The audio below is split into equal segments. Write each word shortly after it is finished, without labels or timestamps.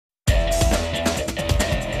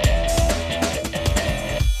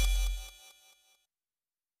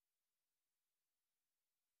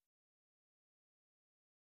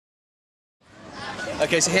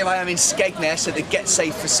Okay, so here I am in Skegness at the Get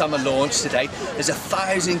Safe for Summer launch today. There's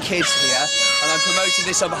 1,000 kids here, and I'm promoting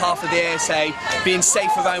this on behalf of the ASA, being safe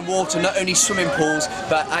around water, not only swimming pools,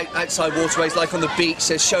 but outside waterways like on the beach.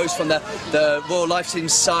 There's shows from the Royal Life Saving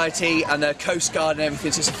Society and the Coast Guard and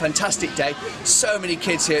everything, so it's a fantastic day. So many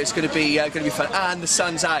kids here, it's going to be fun, and the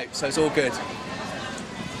sun's out, so it's all good.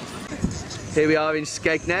 Here we are in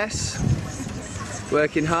Skegness,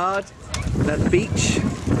 working hard at the beach.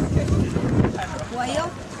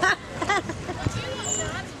 Whale.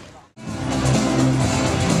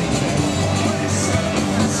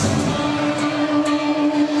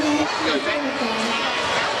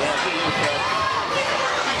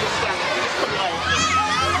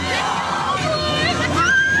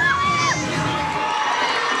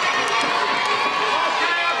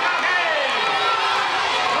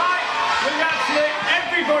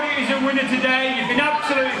 Everybody is a winner today. You've been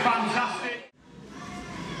absolutely fantastic.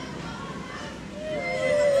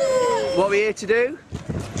 What are we here to do?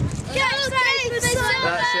 Get safe for summer.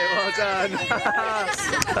 That's it, well done.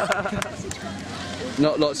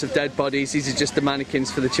 Not lots of dead bodies, these are just the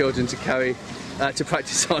mannequins for the children to carry, to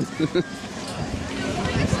practice on.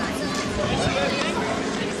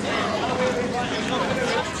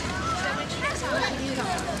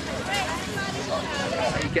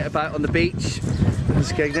 You get about on the beach in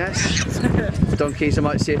Skegness. Donkeys, I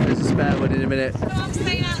might see if there's a spare one in a minute.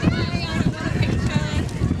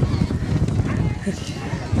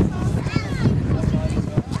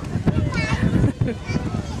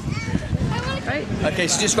 Okay,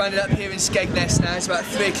 so just rounded up here in Skegness now. It's about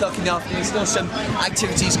 3 o'clock in the afternoon. Still some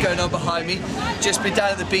activities going on behind me. Just been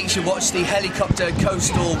down at the beach and watched the helicopter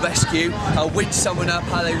coastal rescue. Winch someone up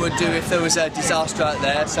how they would do if there was a disaster out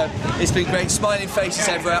there. So it's been great. Smiling faces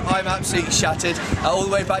everywhere. I'm absolutely shattered. All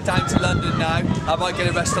the way back down to London now. I might get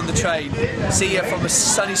a rest on the train. See you from a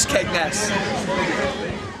sunny Skegness.